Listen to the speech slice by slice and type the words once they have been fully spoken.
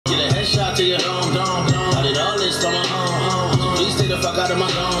headshot to your dome. I did all this for my home. Please stay the fuck out of my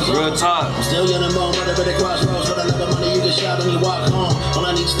zone. Real talk. I'm still young and born, right up at the crossroads. For the love of money, you can shout when you walk home. All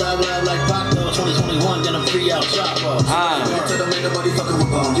I need is style lab like Pac, though. 2021, then I'm free out, shop off.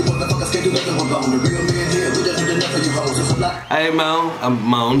 Hey,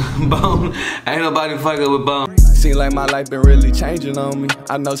 Bone. Ain't nobody fucking with Bone. Seem like my life been really changing on me.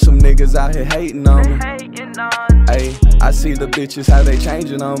 I know some niggas out here hating on me. Hey, I see the bitches how they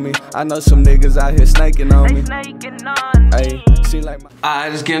changing on me. I know some niggas out here snaking on me. Hey, seem like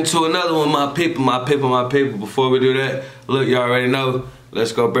Alright, let's get into another one, my people. Before we do that, look, you already know.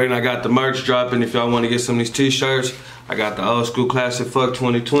 Let's go, Brandon. I got the merch dropping. If y'all want to get some of these t-shirts, I got the old school classic fuck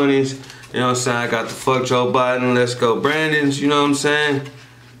 2020s. You know what I'm saying? I got the fuck Joe Biden, let's go Brandons. You know what I'm saying?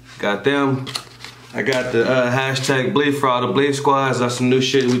 Got them. I got the hashtag bleed for all the bleed squads. That's some new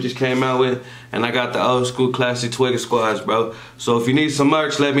shit we just came out with. And I got the old school classic Twigga squads, bro. So if you need some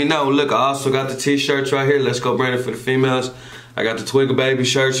merch, let me know. Look, I also got the t-shirts right here. Let's go Brandon for the females. I got the Twigga baby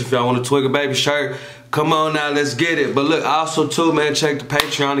shirts. If y'all want a Twigga baby shirt, come on now, let's get it. But look, also too, man, check the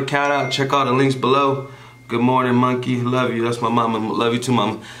Patreon account out. Check all the links below. Good morning, monkey. Love you. That's my mama. Love you too,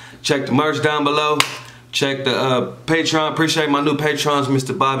 mama. Check the merch down below. Check the Patreon. Appreciate my new patrons,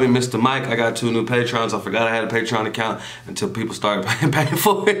 Mr. Bobby and Mr. Mike. I got 2 new patrons. I forgot I had a Patreon account until people started paying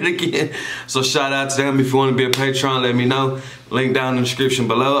for it again. So shout out to them. If you want to be a patron, let me know. Link down in the description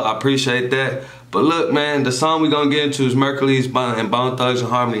below. I appreciate that. But look, man, the song we're going to get into is Merkules and Bone Thugs and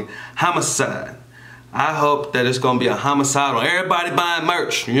Harmony, Homicide. I hope that it's going to be a homicide on everybody buying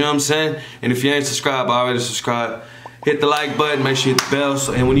merch. You know what I'm saying? And if you ain't subscribed, already subscribe. Hit the like button, make sure you hit the bell.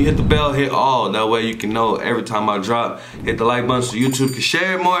 And when you hit the bell, hit all. That way you can know every time I drop. Hit the like button so YouTube can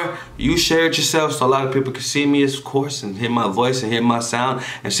share it more. You share it yourself so a lot of people can see me, of course, and hear my voice and hear my sound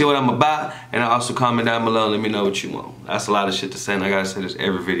and see what I'm about. And also comment down below and let me know what you want. That's a lot of shit to say, and I gotta say this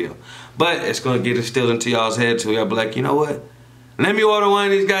every video. But it's gonna get instilled into y'all's head till y'all be like, you know what? Let me order one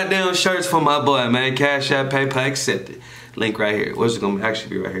of these goddamn shirts for my boy, man. Cash App, PayPal, accepted. Link right here. What's it gonna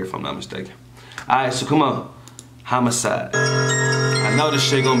actually be right here if I'm not mistaken? Alright, so come on. Homicide. I know this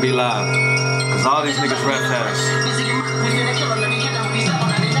shit gonna be live, cause all these niggas rap fast.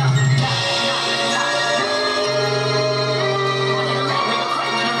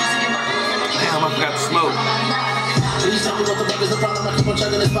 Damn, I forgot to smoke. Please tell me what the fuck is the problem. I keep on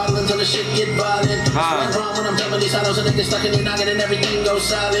chugging this bottle until the shit get violent. When I'm dumping these shadows and niggas stuck in your noggin and everything goes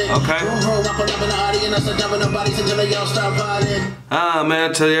silent. Okay. Roll up in the audience, I'm dumping the bodies until they all start violent.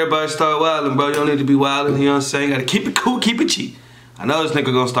 Man, tell everybody start wilding, bro. You don't need to be wilding, you know what I'm saying? Gotta keep it cool, keep it cheap. I know this nigga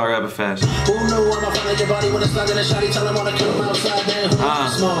gonna start rapping fast. Who knew I'ma find your body when it's stuck in a shot? Tell him I wanna kill him outside, man.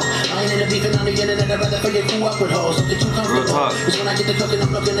 Small. I ain't in the beef and on the internet. I'd rather figure cool up with hoes. Don't get too comfortable. Cause when I get to cooking, I'm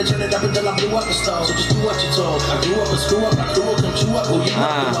looking to turn it up until I blew up the stove. So just do what you're told. I grew up and screw up. I grew up and chew up. Who you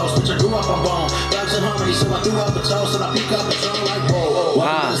up the most? Bitch, I grew up on bone. Raps and harmony, so I threw up a toast. And I peek up and sound like whoa. Welcome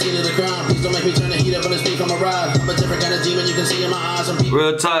to the scene of the crime. Please don't make me turn the heat up on this beef. I'm a ride. I'm a different kind of demon you can see in my eyes.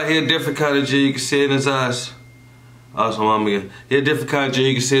 Real talk, he a different kind of G. You can see it in his eyes. Also, mama again. He a different kind of G.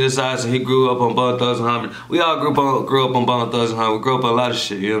 You can see his eyes, and he grew up on Bone Thugs and Harmony. We all grew up on Bone Thugs and Harmony. We grew up on a lot of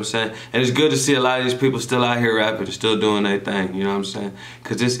shit, you know what I'm saying? And it's good to see a lot of these people still out here rapping and still doing their thing, you know what I'm saying?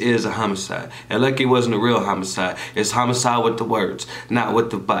 Because this is a homicide. And lucky it wasn't a real homicide. It's homicide with the words, not with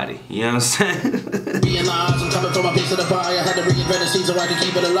the body. You know what I'm saying? Being live, I'm coming from a piece of the pie. I had to reinvent the seed so I could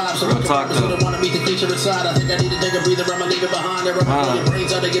keep it alive. So real talk, though. I don't want to meet the creature inside. I think I need to take a breather. I'ma leave it behind. They're blow your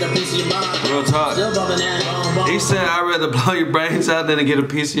brains out to get a piece of your mind. Real talk. Still bumping that. He said, I'd rather blow your brains out than to get a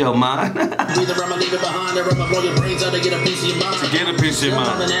piece of your mind. Either I'ma leave it behind or I'ma blow your brains out to get a piece of your mind. To get a piece of your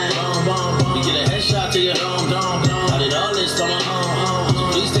mind. You get a headshot to your dome. I did all this for my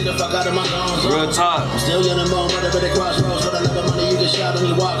home. Please stay the fuck out of my zone. Real talk. I'm still young and born, right up at the crossroads. For the love of money, you can shout when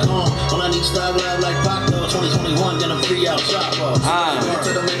you walk home. All I need is style lab like Pac, though. 2021, then I'm free out, shop off.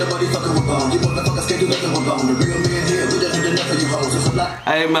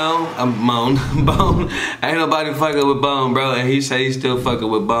 Hey, Bone. Ain't nobody fucking with Bone, bro. And he say he still fucking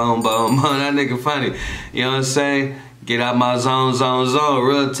with Bone. That nigga funny. You know what I'm saying? Get out my zone.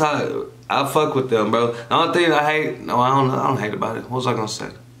 Real talk. I fuck with them, bro. The only thing I hate, no, I don't hate about it. What was I gonna say?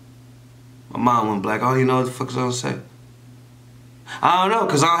 My mom went black. I don't even know what the fuck I was gonna say. I don't know,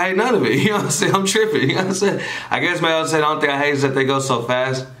 cause I don't hate none of it. You know what I'm saying? I'm tripping. You know what I'm saying? I guess maybe I'll say the only thing I hate is that they go so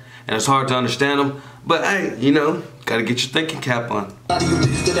fast and it's hard to understand them. But hey, you know, gotta get your thinking cap on.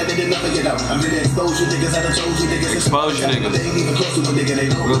 Expose you niggas.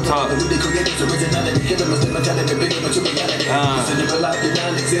 Real talk.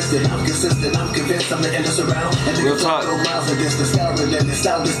 Real talk.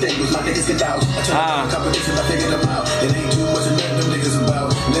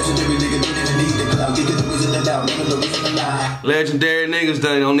 legendary niggas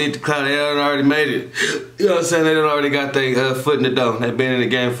don't need the clout. They done already made it. You know what I'm saying? They done already got their foot in the door. They been in the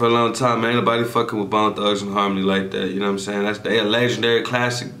game for a long time. Ain't nobody fucking with Bone Thugs and Harmony like that. You know what I'm saying? They a legendary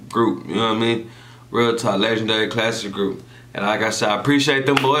classic group. You know what I mean? Real talk, legendary classic group. And like I said, I appreciate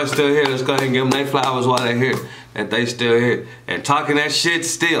them boys still here. Let's go ahead and give them their flowers while they're here. That they still here. And talking that shit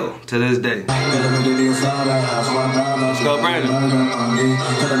still to this day. Let's go, Brandon.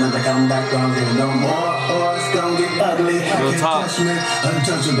 Real talk.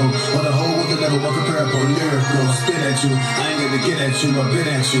 Untouchable. What a whole with a level of comparable lyrical. Spit at you. I ain't gonna get at you. I bit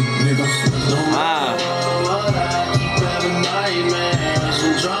at you, niggas.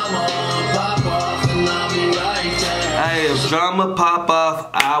 Hey, if drama pop off,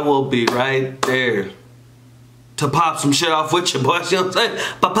 I will be right there to pop some shit off with you, boys. You know what I'm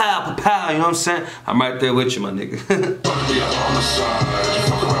saying? Pa-pow, pa-pow, you know what I'm saying? I'm right there with you, my nigga.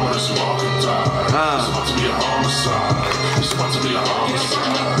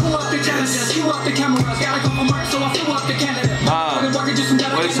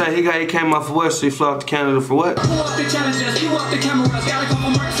 What he say? He came off of what? So he flew out to Canada for what?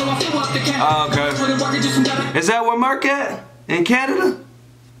 Oh, okay. Is that where Merk at? In Canada?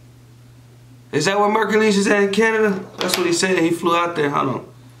 Is that where Merkules is at in Canada? That's what he said. He flew out there. Hold on.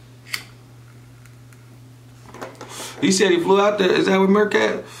 He said he flew out there. Is that where Merk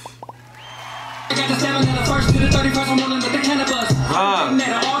at?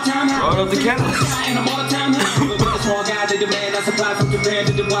 Rolled up the cannabis.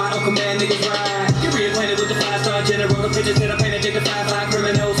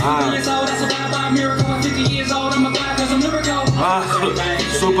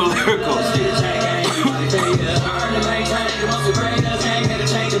 Super lyrical.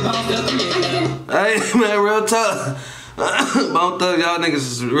 Hey man, real talk. Bone Thug, y'all niggas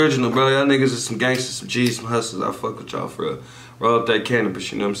is original, bro. Y'all niggas is some gangsters, some G's, some hustlers. I fuck with y'all for real. Roll up that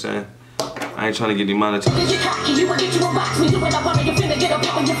cannabis, you know what I'm saying? I ain't trying to get demonetized.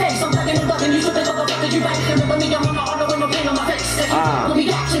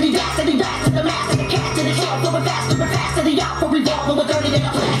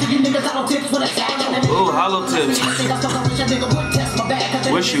 Ooh, hollow tips.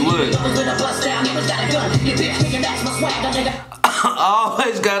 Wish you would.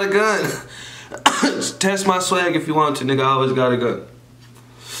 Always got a gun. Test my swag if you want to, nigga. I always got a gun.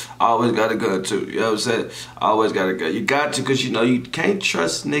 I always got a gun too, you know what I'm saying? I always got a gun. You got to, cause you know you can't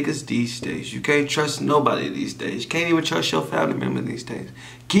trust niggas these days. You can't trust nobody these days. You can't even trust your family member these days.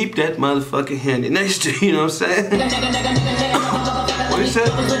 Keep that motherfucking handy next to you, you know what I'm saying? What you said?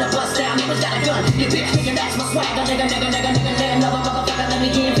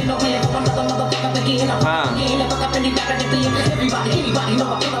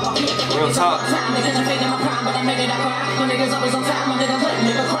 Real talk.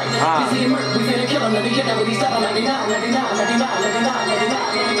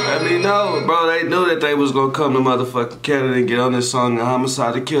 Let me know, bro. They knew that they was gonna come to motherfucking Canada and get on this song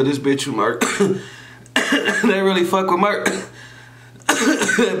Homicide to kill this bitch with Merk. They really fuck with Merk.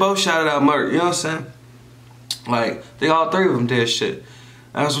 They both shouted out Merk, you know what I'm saying? Like, they all three of them did shit.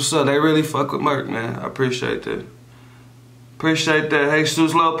 That's what's up. They really fuck with Merk, man. I appreciate that. Appreciate that. Hey,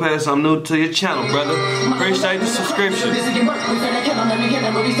 Jesus Lopez, I'm new to your channel, brother. Appreciate the subscription.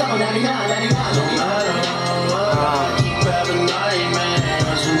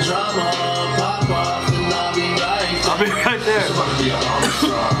 I'll be right there.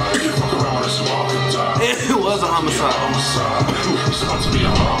 It was a homicide. It's about to be a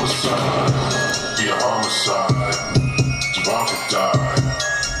homicide. Be a homicide. Twigga died.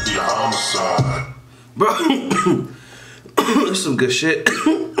 Be a homicide. Bro, that's some good shit.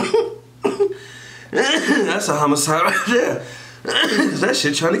 That's a homicide right there. That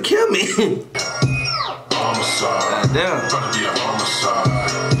shit trying to kill me. Homicide. Damn. About to be a homicide.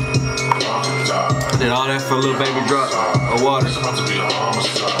 I did all that for a little baby drop of water. It's about to be a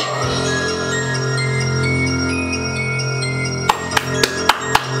homicide.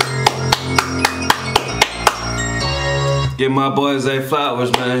 Give my boys their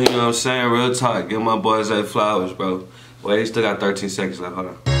flowers, man. You know what I'm saying? Real talk. Give my boys their flowers, bro. Wait, he still got 13 seconds left. Hold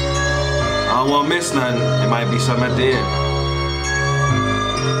on. I don't want to miss nothing. It might be something at the end.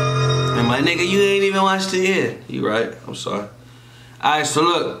 And my nigga, you ain't even watched the end. You right. I'm sorry. Alright, so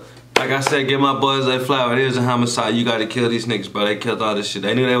look. Like I said, give my boys their flower. It is a homicide. You gotta kill these niggas, bro. They killed all this shit.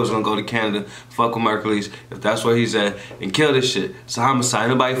 They knew they was gonna go to Canada, fuck with Merkules, if that's where he's at, and kill this shit. It's a homicide.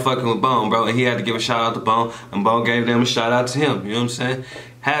 Nobody fucking with Bone, bro. And he had to give a shout out to Bone, and Bone gave them a shout out to him. You know what I'm saying?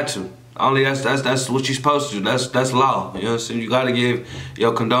 Had to. Only that's what you're supposed to do. That's law. You know what I'm saying? You gotta give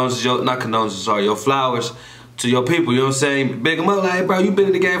your condolences, not condolences, sorry, your flowers to your people, you know what I'm saying? Big them up, like, hey, bro, you been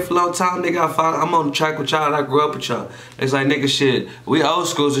in the game for a long time, nigga. I'm on the track with y'all and I grew up with y'all. It's like, nigga, shit, we old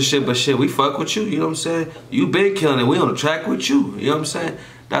schools and shit, but shit, we fuck with you, you know what I'm saying? You been killing it, we on the track with you, you know what I'm saying?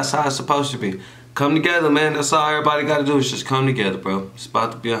 That's how it's supposed to be. Come together, man. That's all everybody gotta do is just come together, bro. It's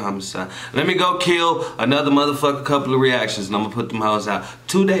about to be a homicide. Let me go kill another motherfucker couple of reactions and I'm gonna put them hoes out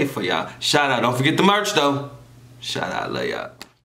today for y'all. Shout out. Don't forget the merch, though. Shout out. Love y'all.